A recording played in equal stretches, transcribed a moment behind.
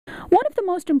One of the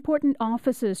most important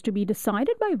offices to be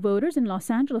decided by voters in Los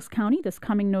Angeles County this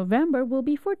coming November will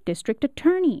be for district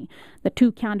attorney. The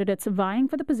two candidates vying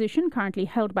for the position currently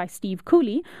held by Steve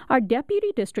Cooley are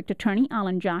Deputy District Attorney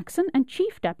Alan Jackson and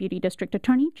Chief Deputy District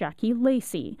Attorney Jackie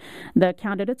Lacey. The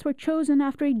candidates were chosen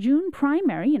after a June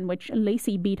primary in which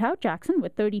Lacey beat out Jackson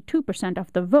with 32%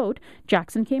 of the vote.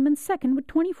 Jackson came in second with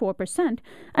 24%,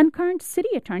 and current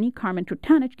City Attorney Carmen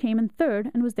Trutanich came in third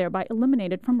and was thereby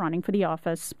eliminated from running for the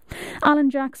office. Alan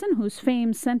Jackson, whose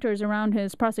fame centers around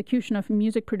his prosecution of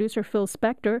music producer Phil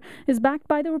Spector, is backed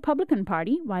by the Republican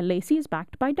Party, while Lacey is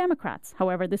backed by Democrats.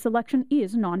 However, this election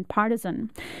is non-partisan.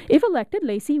 If elected,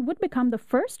 Lacey would become the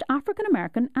first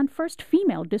African-American and first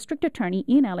female district attorney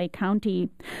in LA County.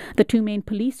 The two main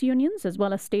police unions, as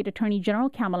well as State Attorney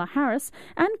General Kamala Harris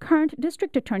and current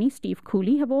District Attorney Steve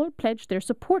Cooley, have all pledged their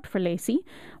support for Lacey.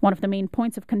 One of the main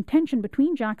points of contention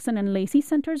between Jackson and Lacey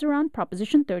centers around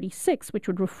Proposition 36, which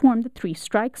would reform the three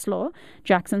strikes law.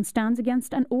 Jackson stands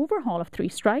against an overhaul of three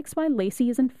strikes, while Lacey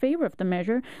is in favor of the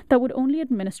measure that would only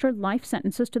administer life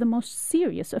sentences to the most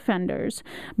serious offenders.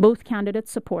 Both candidates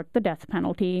support the death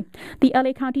penalty. The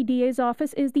LA County DA's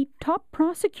office is the top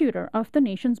prosecutor of the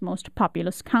nation's most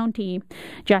populous county.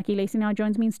 Jackie Lacey now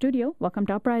joins me in studio. Welcome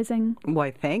to Uprising.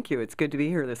 Why, thank you. It's good to be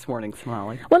here this morning,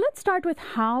 Sonali. Well, let's start with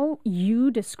how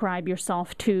you describe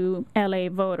yourself to LA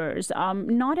voters.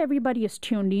 Not everybody is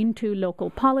tuned into local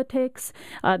politics.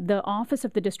 The office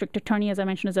of the district attorney, as I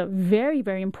mentioned, is a very,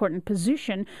 very important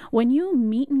position. When you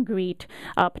meet and greet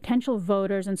potential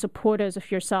voters and supporters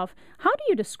of yourself, how do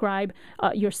you describe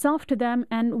yourself to them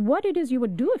and what it is you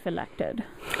would do if elected?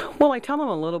 Well, I tell them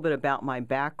a little bit about my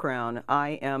background.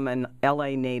 I am an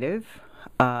LA native.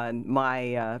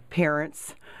 My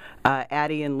parents,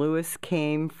 Addie and Lewis,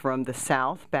 came from the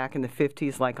South back in the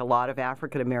 50s, like a lot of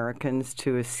African Americans,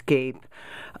 to escape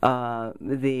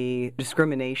the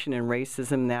discrimination and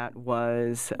racism that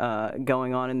was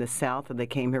going on in the South, and they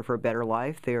came here for a better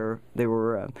life. They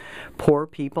were poor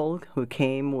people who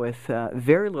came with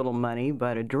very little money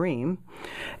but a dream.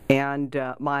 And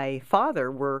my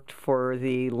father worked for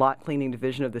the lot cleaning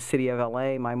division of the city of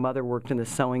LA. My mother worked in the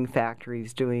sewing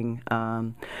factories doing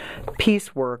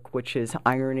piecework, which is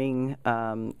ironing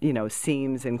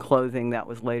seams in clothing that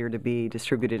was later to be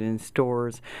distributed in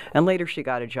stores. And later she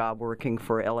got a job working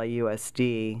for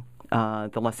LAUSD,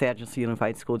 the Los Angeles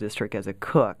Unified School District, as a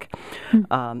cook.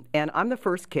 And I'm the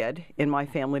first kid in my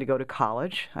family to go to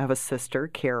college. I have a sister,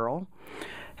 Carol.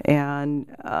 And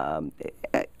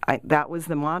that was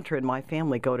the mantra in my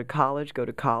family, go to college, go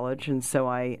to college. And so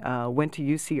I went to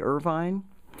UC Irvine.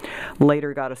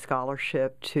 Later got a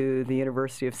scholarship to the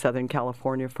University of Southern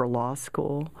California for law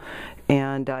school,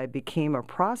 and I became a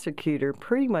prosecutor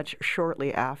pretty much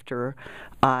shortly after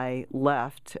I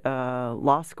left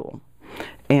law school.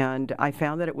 And I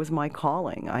found that it was my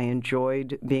calling. I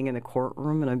enjoyed being in the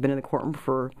courtroom, and I've been in the courtroom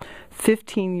for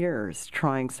 15 years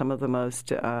trying some of the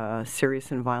most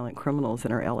serious and violent criminals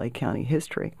in our LA County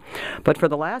history. But for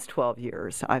the last 12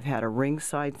 years, I've had a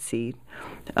ringside seat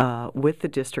with the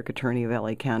District Attorney of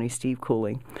LA County, Steve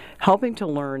Cooley, helping to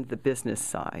learn the business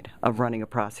side of running a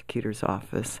prosecutor's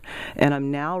office. And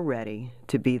I'm now ready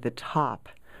to be the top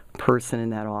person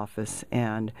in that office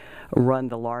and run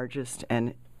the largest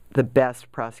and the best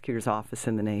prosecutor's office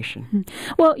in the nation.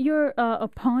 Well, your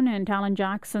opponent, Alan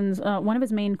Jackson's, one of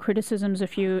his main criticisms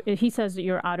of you, he says that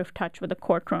you're out of touch with the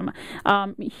courtroom.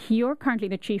 You're currently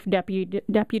the chief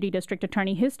deputy district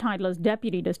attorney. His title is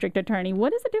deputy district attorney.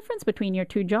 What is the difference between your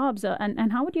two jobs,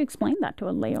 and how would you explain that to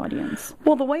a lay audience?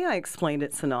 Well, the way I explained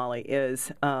it, Sonali,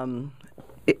 is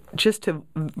just to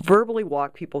verbally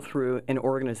walk people through an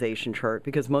organization chart,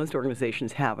 because most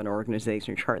organizations have an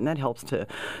organization chart, and that helps to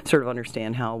sort of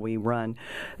understand how we run.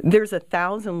 There's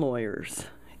 1,000 lawyers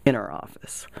in our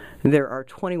office. There are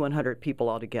 2,100 people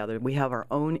altogether. We have our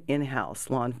own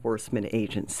in-house law enforcement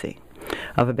agency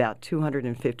of about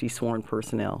 250 sworn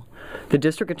personnel. The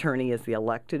district attorney is the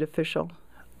elected official.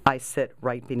 I sit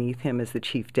right beneath him as the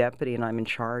chief deputy, and I'm in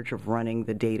charge of running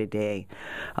the day-to-day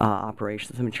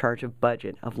operations. I'm in charge of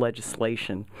budget, of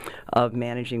legislation, of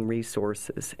managing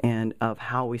resources, and of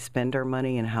how we spend our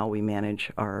money and how we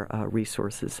manage our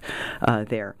resources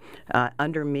there.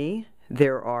 Under me,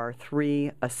 there are 3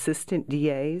 assistant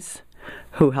DAs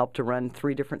who help to run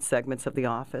 3 different segments of the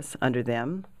office. Under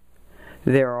them,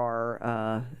 there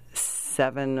are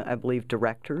 7, I believe,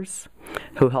 directors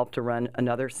who help to run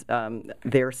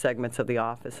their segments of the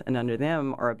office, and under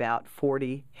them are about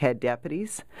 40 head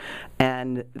deputies,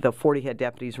 and the 40 head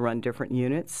deputies run different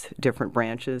units, different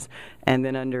branches, and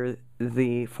then under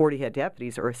the 40 head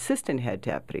deputies are assistant head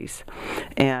deputies.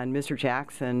 And Mr.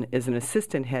 Jackson is an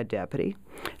assistant head deputy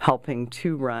helping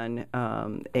to run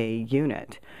a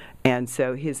unit. And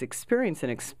so his experience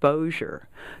and exposure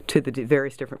to the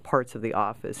various different parts of the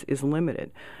office is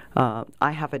limited.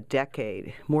 I have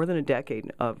more than a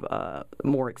decade of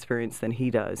more experience than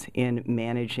he does in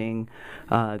managing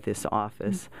this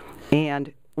office.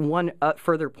 And one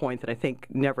further point that I think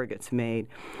never gets made,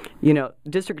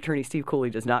 District Attorney Steve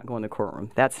Cooley does not go in the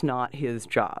courtroom. That's not his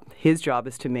job. His job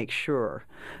is to make sure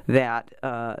that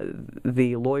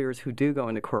the lawyers who do go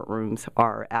into courtrooms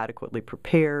are adequately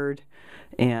prepared,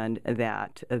 and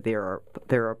that there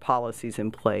are policies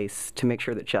in place to make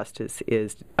sure that justice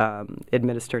is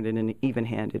administered in an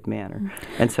even-handed manner.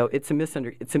 And so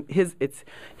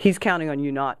he's counting on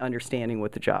you not understanding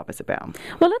what the job is about.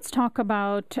 Well, let's talk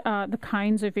about the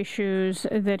kinds of issues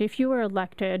that if you were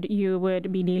elected you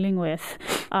would be dealing with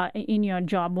in your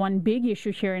job. One big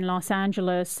issue here in Los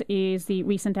Angeles is the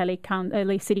recent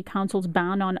LA City Council's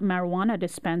ban on marijuana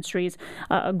dispensaries.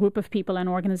 A group of people and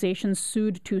organizations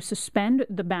sued to suspend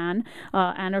the ban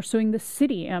and are suing the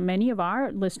city. Many of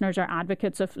our listeners are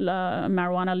advocates of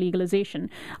marijuana legalization,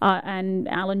 and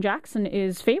Alan Jackson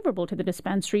is favorable to the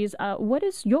dispensaries. What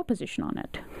is your position on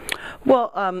it?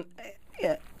 Well, I'm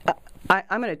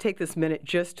going to take this minute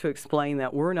just to explain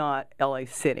that we're not LA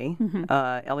City.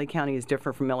 LA County is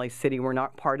different from LA City. We're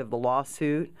not part of the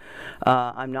lawsuit.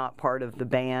 I'm not part of the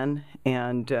ban.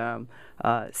 And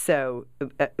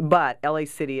but LA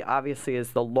City obviously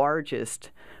is the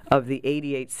largest of the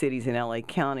 88 cities in LA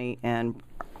County and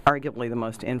arguably the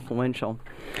most influential.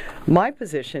 My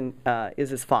position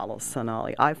is as follows,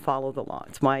 Sonali. I follow the law.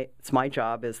 It's my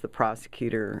job as the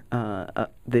prosecutor,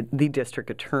 the district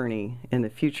attorney in the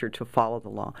future, to follow the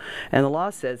law. And the law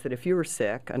says that if you are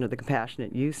sick under the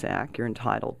Compassionate Use Act, you're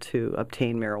entitled to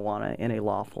obtain marijuana in a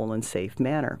lawful and safe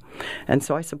manner. And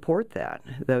so I support that.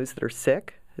 Those that are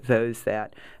sick, those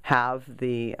that have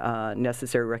the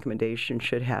necessary recommendation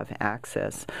should have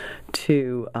access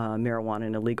to marijuana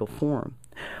in a legal form.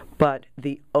 But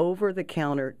the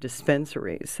over-the-counter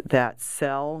dispensaries that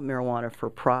sell marijuana for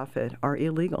profit are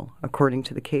illegal, according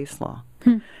to the case law.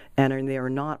 And they are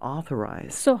not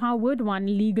authorized. So how would one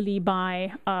legally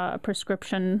buy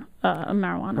prescription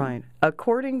marijuana? Right.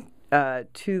 According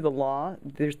to the law,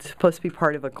 they're supposed to be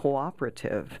part of a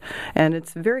cooperative, and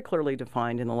it's very clearly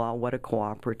defined in the law what a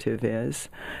cooperative is.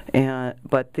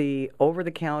 But the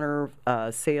over-the-counter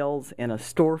sales in a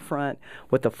storefront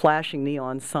with a flashing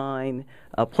neon sign,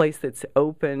 a place that's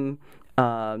open,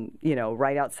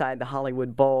 right outside the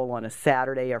Hollywood Bowl on a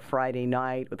Saturday or Friday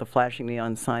night with a flashing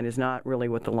neon sign is not really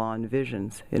what the law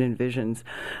envisions. It envisions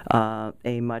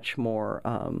a much more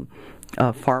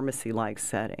pharmacy-like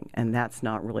setting, and that's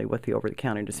not really what the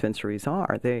over-the-counter dispensaries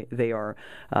are. They are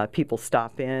people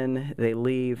stop in, they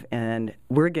leave, and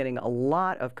we're getting a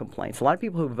lot of complaints. A lot of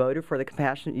people who voted for the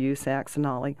Compassionate Use Act,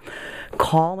 Sonali,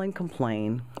 call and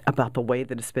complain about the way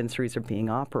the dispensaries are being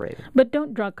operated. But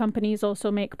don't drug companies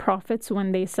also make profits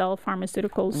when they sell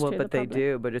pharmaceuticals to the public? Well, but they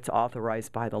do, but it's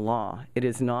authorized by the law. It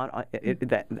is not.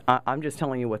 I'm just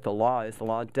telling you what the law is. The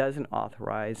law doesn't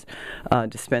authorize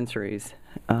dispensaries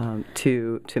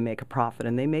to make a profit,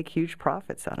 and they make huge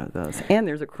profits out of those. And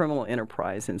there's a criminal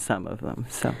enterprise in some of them.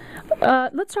 So,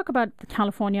 let's talk about the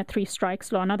California three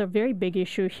strikes law. Another very big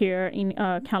issue here in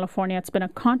California. It's been a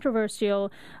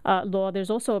controversial law. There's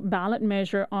also a ballot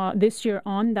measure this year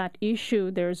on that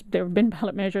issue. There have been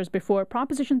ballot measures before.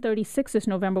 Proposition 36 this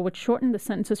November would shorten the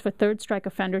sentences for third strike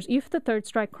offenders if the third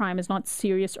strike crime is not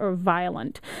serious or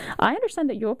violent. I understand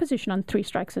that your position on three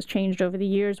strikes has changed over the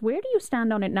years. Where do you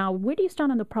stand on it now? Where do you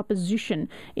stand on the proposition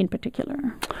in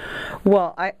particular?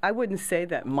 Well, I wouldn't say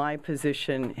that my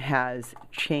position has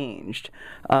changed.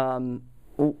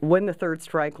 When the third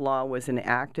strike law was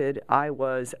enacted, I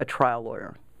was a trial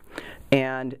lawyer.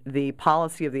 And the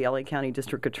policy of the LA County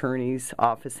District Attorney's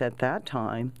Office at that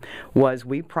time was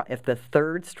if the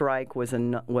third strike was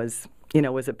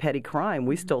a petty crime,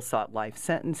 we still sought life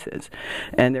sentences.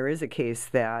 And there is a case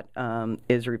that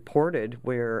is reported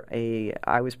where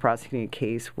I was prosecuting a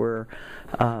case where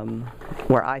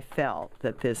I felt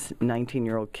that this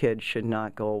 19-year-old kid should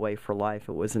not go away for life.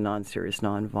 It was a non-serious,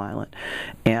 non-violent.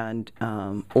 And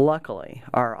luckily,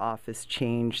 our office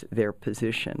changed their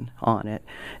position on it,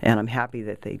 and I'm happy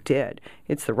that they did.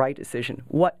 It's the right decision.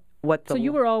 So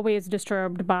you were always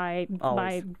disturbed by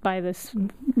this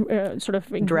sort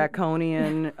of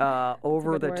draconian,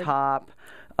 over the top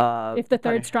If the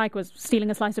third strike was stealing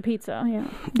a slice of pizza, yeah.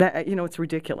 That, it's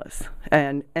ridiculous.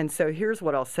 And so here's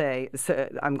what I'll say. So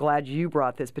I'm glad you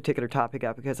brought this particular topic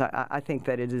up because I think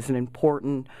that it is an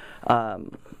important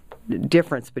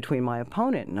difference between my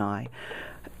opponent and I.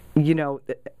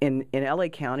 In LA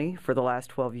County, for the last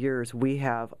 12 years, we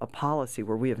have a policy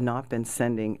where we have not been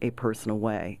sending a person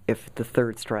away if the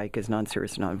third strike is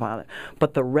non-serious or non-violent.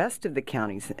 But the rest of the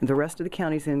counties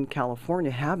in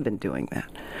California have been doing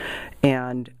that.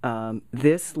 And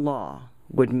this law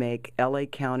would make LA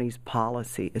County's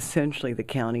policy essentially the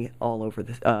county all over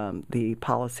the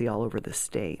policy all over the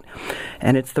state,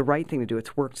 and it's the right thing to do.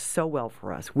 It's worked so well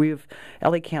for us.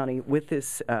 LA County with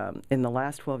this in the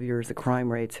last 12 years, the crime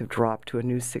rates have dropped to a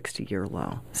new 60-year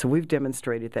low. So we've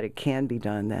demonstrated that it can be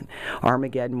done. That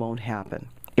Armageddon won't happen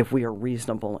if we are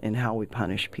reasonable in how we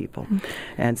punish people. Mm-hmm.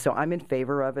 And so I'm in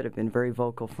favor of it. I've been very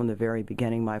vocal from the very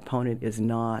beginning. My opponent is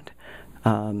not.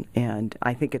 And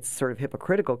I think it's sort of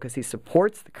hypocritical because he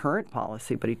supports the current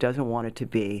policy, but he doesn't want it to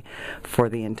be for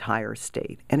the entire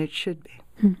state, and it should be.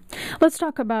 Let's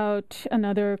talk about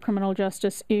another criminal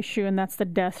justice issue, and that's the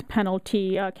death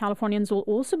penalty. Californians will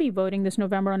also be voting this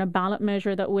November on a ballot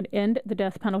measure that would end the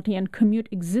death penalty and commute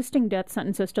existing death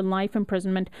sentences to life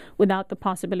imprisonment without the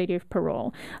possibility of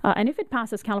parole. And if it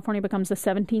passes, California becomes the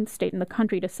 17th state in the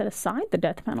country to set aside the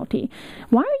death penalty.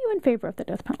 Why are you in favor of the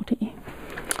death penalty?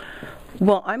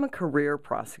 Well, I'm a career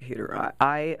prosecutor.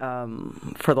 I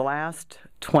for the last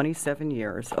 27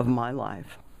 years of my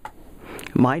life,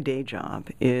 my day job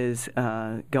is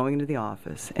going into the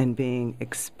office and being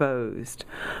exposed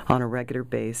on a regular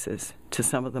basis to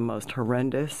some of the most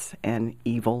horrendous and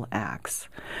evil acts.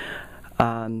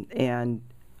 And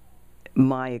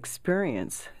my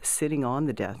experience sitting on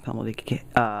the death penalty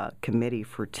committee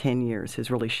for 10 years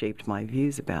has really shaped my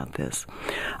views about this.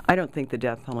 I don't think the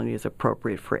death penalty is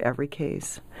appropriate for every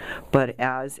case, but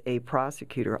as a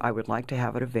prosecutor, I would like to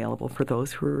have it available for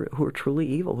those who are truly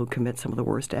evil, who commit some of the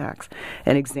worst acts.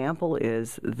 An example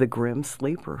is the grim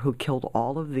sleeper who killed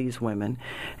all of these women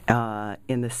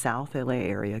in the South LA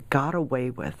area, got away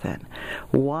with it.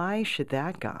 Why should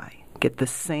that guy get the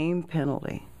same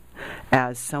penalty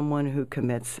as someone who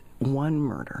commits one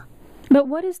murder? But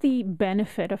what is the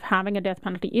benefit of having a death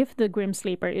penalty if the grim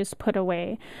sleeper is put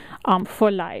away for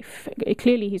life?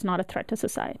 Clearly, he's not a threat to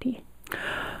society.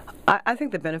 I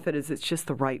think the benefit is it's just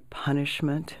the right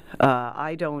punishment.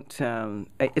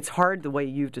 It's hard the way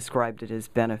you've described it as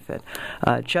benefit.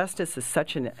 Justice is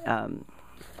such an...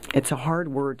 it's a hard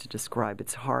word to describe.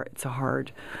 It's a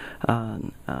hard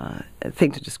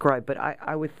thing to describe. But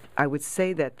I would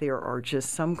say that there are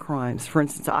just some crimes. For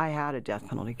instance, I had a death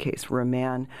penalty case where a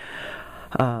man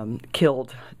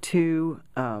killed two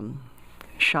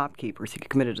shopkeepers. He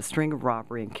committed a string of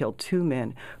robbery and killed two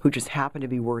men who just happened to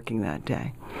be working that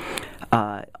day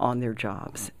on their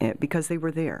jobs because they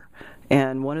were there.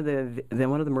 And one of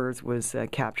the murders was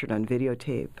captured on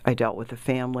videotape. I dealt with the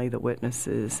family, the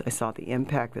witnesses. I saw the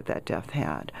impact that death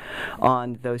had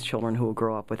on those children who will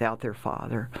grow up without their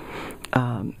father.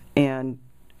 And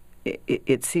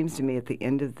it seems to me at the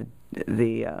end of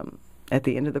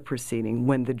the proceeding,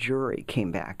 when the jury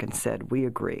came back and said, "We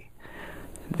agree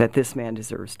that this man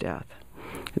deserves death,"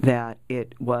 that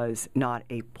it was not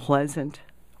a pleasant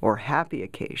or happy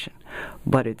occasion,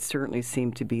 but it certainly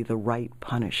seemed to be the right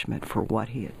punishment for what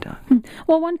he had done.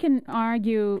 Well, one can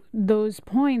argue those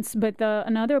points, but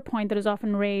another point that is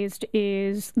often raised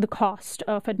is the cost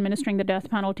of administering the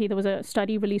death penalty. There was a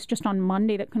study released just on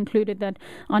Monday that concluded that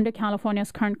under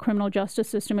California's current criminal justice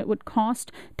system, it would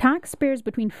cost taxpayers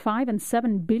between $5 and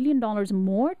 $7 billion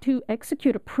more to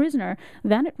execute a prisoner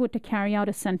than it would to carry out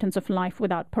a sentence of life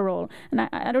without parole. And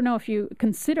I don't know if you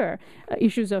consider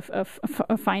issues of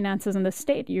finances in the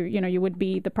state. You would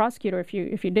be the prosecutor if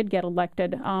you did get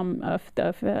elected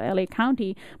of LA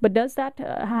County. But does that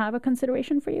have a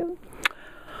consideration for you?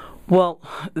 Well,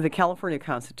 the California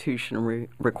Constitution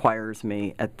requires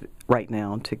me right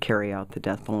now to carry out the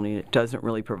death penalty. It doesn't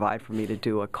really provide for me to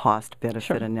do a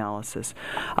cost-benefit analysis.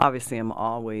 Obviously, I'm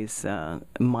always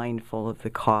mindful of the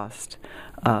cost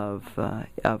of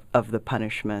the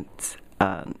punishments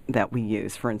that we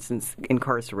use. For instance,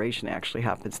 incarceration actually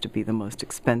happens to be the most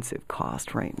expensive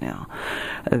cost right now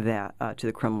to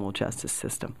the criminal justice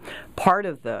system. Part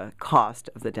of the cost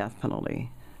of the death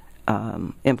penalty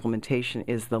implementation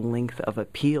is the length of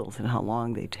appeals and how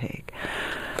long they take.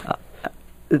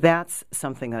 That's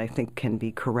something that I think can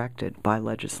be corrected by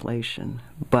legislation,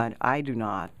 but I do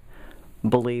not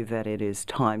believe that it is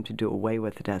time to do away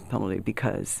with the death penalty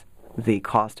because the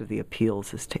cost of the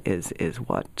appeals is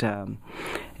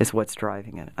what's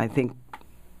driving it. I think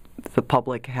the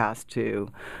public has to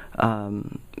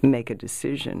make a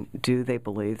decision. Do they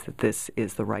believe that this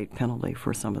is the right penalty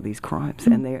for some of these crimes?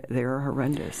 And they're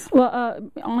horrendous.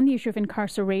 Well, on the issue of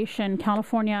incarceration,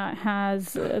 California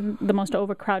has the most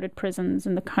overcrowded prisons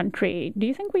in the country. Do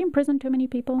you think we imprison too many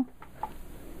people?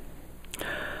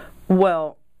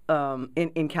 Well,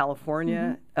 in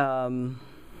California,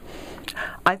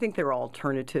 I think there are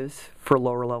alternatives for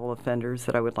lower-level offenders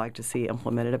that I would like to see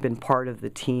implemented. I've been part of the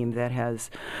team that has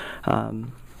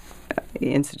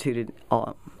instituted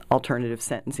alternative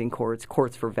sentencing courts,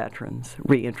 courts for veterans,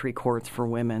 reentry courts for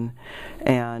women,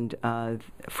 and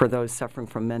for those suffering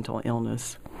from mental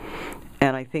illness.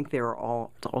 And I think there are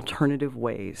all alternative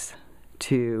ways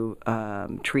to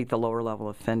treat the lower-level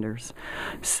offenders.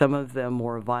 Some of the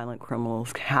more violent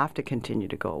criminals have to continue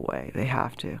to go away. They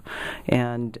have to.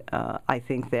 And I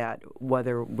think that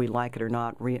whether we like it or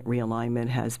not, realignment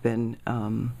has been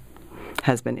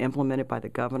implemented by the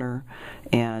governor,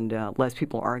 and less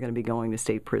people are going to be going to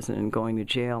state prison and going to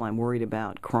jail. I'm worried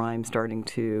about crime starting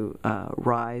to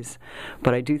rise,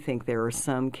 but I do think there are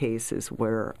some cases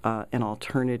where an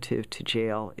alternative to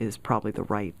jail is probably the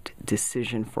right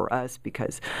decision for us,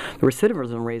 because the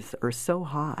recidivism rates are so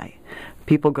high.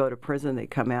 People go to prison, they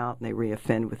come out, and they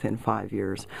reoffend within 5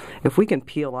 years. If we can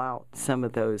peel out some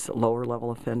of those lower-level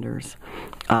offenders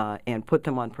and put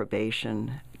them on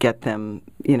probation, get them,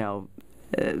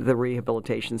 the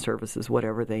rehabilitation services,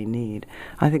 whatever they need,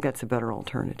 I think that's a better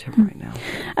alternative right now.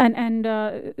 And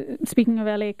speaking of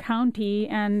LA County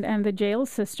and the jail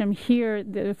system here,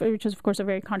 which is of course a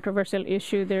very controversial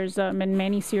issue, there's been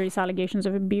many serious allegations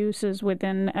of abuses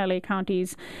within LA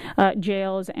County's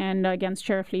jails and against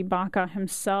Sheriff Lee Baca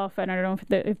himself. And I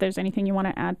don't know if there's anything you want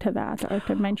to add to that or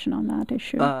to mention on that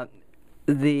issue.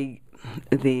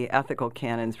 The ethical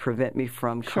canons prevent me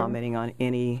from commenting on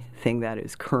anything that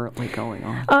is currently going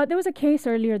on. There was a case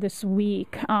earlier this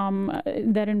week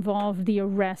that involved the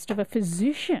arrest of a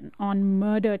physician on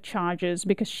murder charges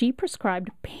because she prescribed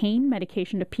pain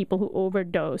medication to people who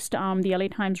overdosed. The LA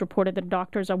Times reported that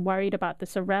doctors are worried about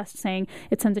this arrest, saying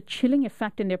it sends a chilling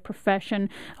effect in their profession,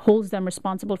 holds them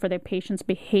responsible for their patients'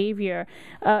 behavior.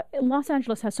 Los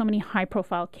Angeles has so many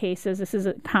high-profile cases. This is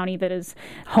a county that is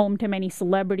home to many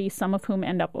celebrities, some of whom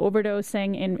end up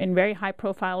overdosing in very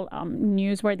high-profile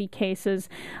newsworthy cases.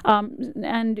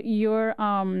 And your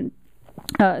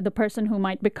the person who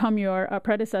might become your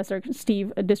predecessor,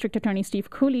 District Attorney Steve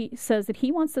Cooley, says that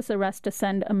he wants this arrest to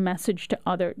send a message to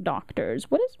other doctors.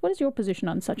 What is your position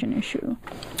on such an issue?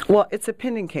 Well, it's a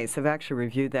pending case. I've actually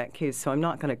reviewed that case, so I'm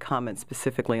not going to comment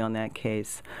specifically on that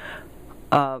case.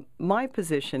 My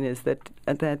position is that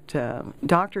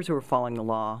doctors who are following the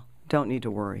law don't need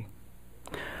to worry.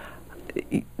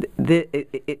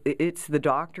 It's the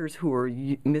doctors who are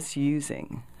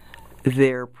misusing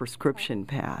their prescription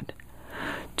pad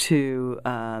to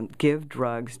give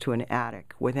drugs to an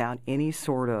addict without any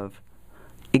sort of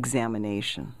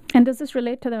examination. And does this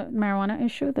relate to the marijuana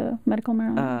issue, the medical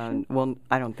marijuana issue? Well,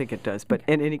 I don't think it does. But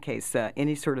in any case,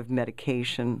 any sort of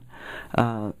medication,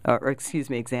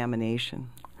 examination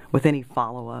with any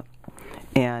follow-up.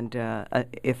 And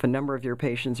if a number of your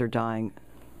patients are dying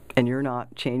and you're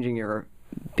not changing your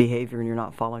behavior and you're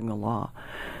not following the law,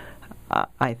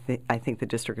 I think the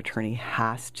district attorney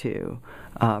has to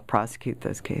prosecute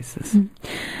those cases.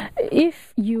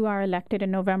 If you are elected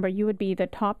in November, you would be the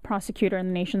top prosecutor in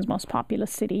the nation's most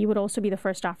populous city. You would also be the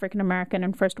first African American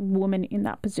and first woman in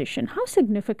that position. How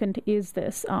significant is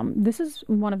this? This is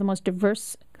one of the most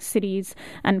diverse cities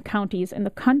and counties in the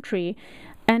country.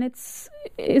 And is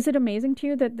it amazing to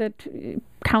you that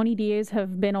county DAs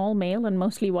have been all male and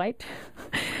mostly white?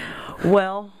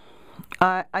 Well,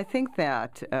 I think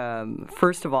that,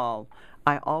 first of all,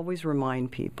 I always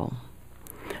remind people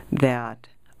that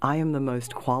I am the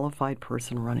most qualified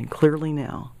person running. Clearly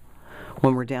now,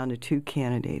 when we're down to two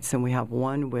candidates, and we have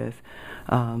one who's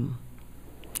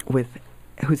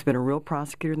been a real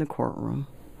prosecutor in the courtroom,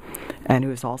 and who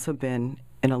has also been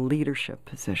in a leadership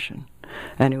position,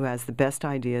 and who has the best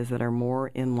ideas that are more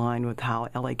in line with how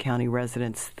LA County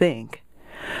residents think,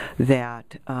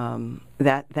 that's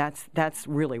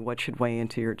really what should weigh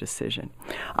into your decision.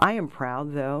 I am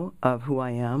proud, though, of who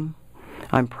I am.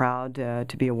 I'm proud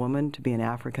to be a woman, to be an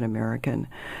African American,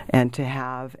 and to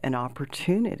have an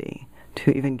opportunity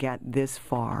to even get this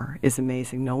far is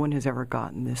amazing. No one has ever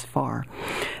gotten this far.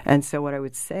 And so what I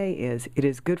would say is it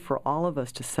is good for all of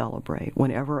us to celebrate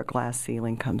whenever a glass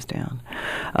ceiling comes down.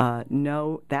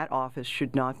 No, that office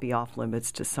should not be off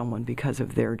limits to someone because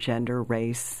of their gender,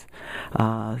 race,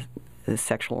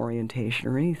 sexual orientation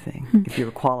or anything. If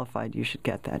you're qualified, you should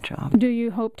get that job. Do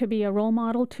you hope to be a role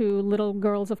model to little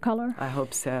girls of color? I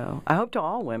hope so. I hope to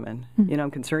all women.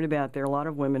 I'm concerned about there are a lot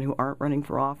of women who aren't running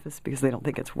for office because they don't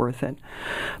think it's worth it.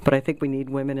 But I think we need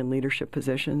women in leadership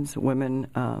positions. Women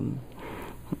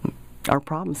are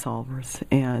problem solvers,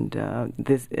 and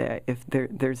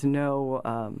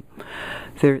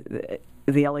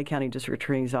the LA County District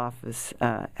Attorney's Office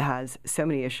has so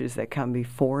many issues that come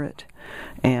before it,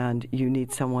 and you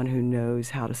need someone who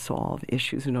knows how to solve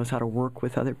issues, who knows how to work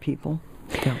with other people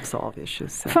to help solve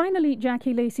issues. So. Finally,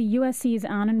 Jackie Lacey, USC's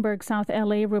Annenberg South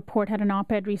LA report had an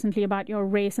op-ed recently about your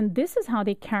race, and this is how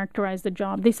they characterized the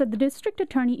job. They said the district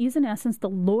attorney is in essence the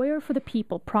lawyer for the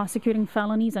people, prosecuting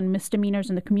felonies and misdemeanors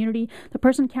in the community. The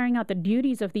person carrying out the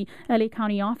duties of the LA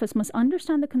County office must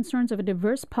understand the concerns of a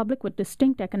diverse public with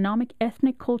distinct economic,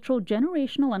 ethnic, cultural,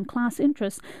 generational, and class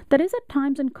interests that is at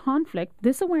times in conflict.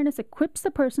 This awareness equips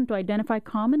the person to identify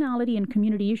commonality in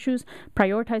community issues,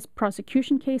 prioritize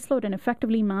prosecution caseload, and effectively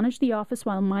manage the office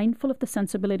while mindful of the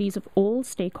sensibilities of all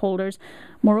stakeholders.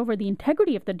 Moreover, the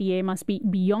integrity of the DA must be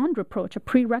beyond reproach, a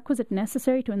prerequisite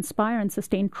necessary to inspire and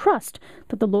sustain trust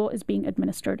that the law is being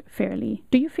administered fairly.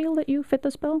 Do you feel that you fit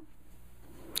this bill?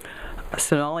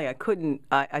 Sonali,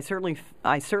 I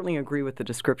certainly agree with the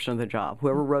description of the job.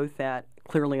 Whoever wrote that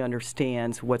clearly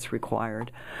understands what's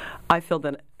required. I feel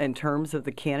that in terms of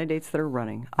the candidates that are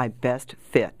running, I best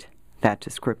fit that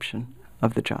description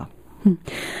of the job.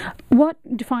 What,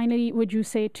 finally, would you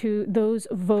say to those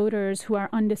voters who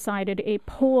are undecided? A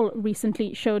poll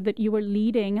recently showed that you were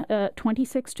leading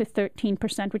 26 to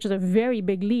 13%, which is a very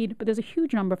big lead, but there's a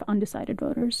huge number of undecided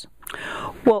voters.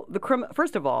 Well,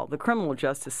 first of all, the criminal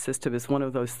justice system is one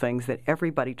of those things that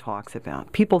everybody talks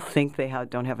about. People think they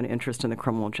don't have an interest in the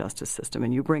criminal justice system,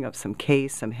 and you bring up some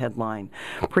case, some headline,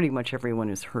 pretty much everyone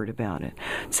has heard about it.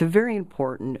 It's a very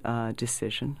important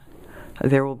decision.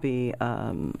 There will be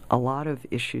a lot of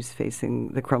issues facing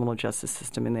the criminal justice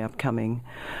system in the upcoming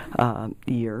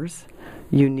years.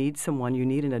 You need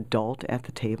an adult at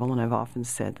the table, and I've often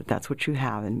said that that's what you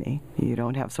have in me. You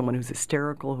don't have someone who's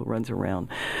hysterical, who runs around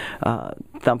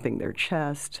thumping their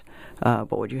chest,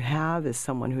 but what you have is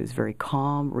someone who's very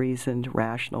calm, reasoned,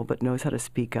 rational, but knows how to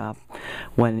speak up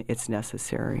when it's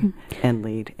necessary and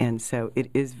lead. And so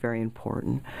it is very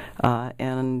important.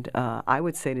 And I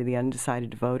would say to the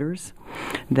undecided voters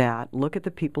that look at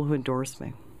the people who endorse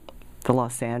me. The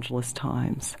Los Angeles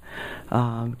Times,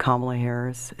 Kamala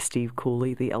Harris, Steve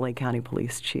Cooley, the LA County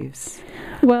Police Chiefs.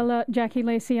 Well, Jackie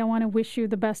Lacey, I want to wish you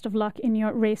the best of luck in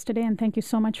your race today, and thank you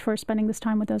so much for spending this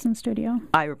time with us in studio.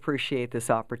 I appreciate this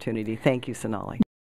opportunity. Thank you, Sonali.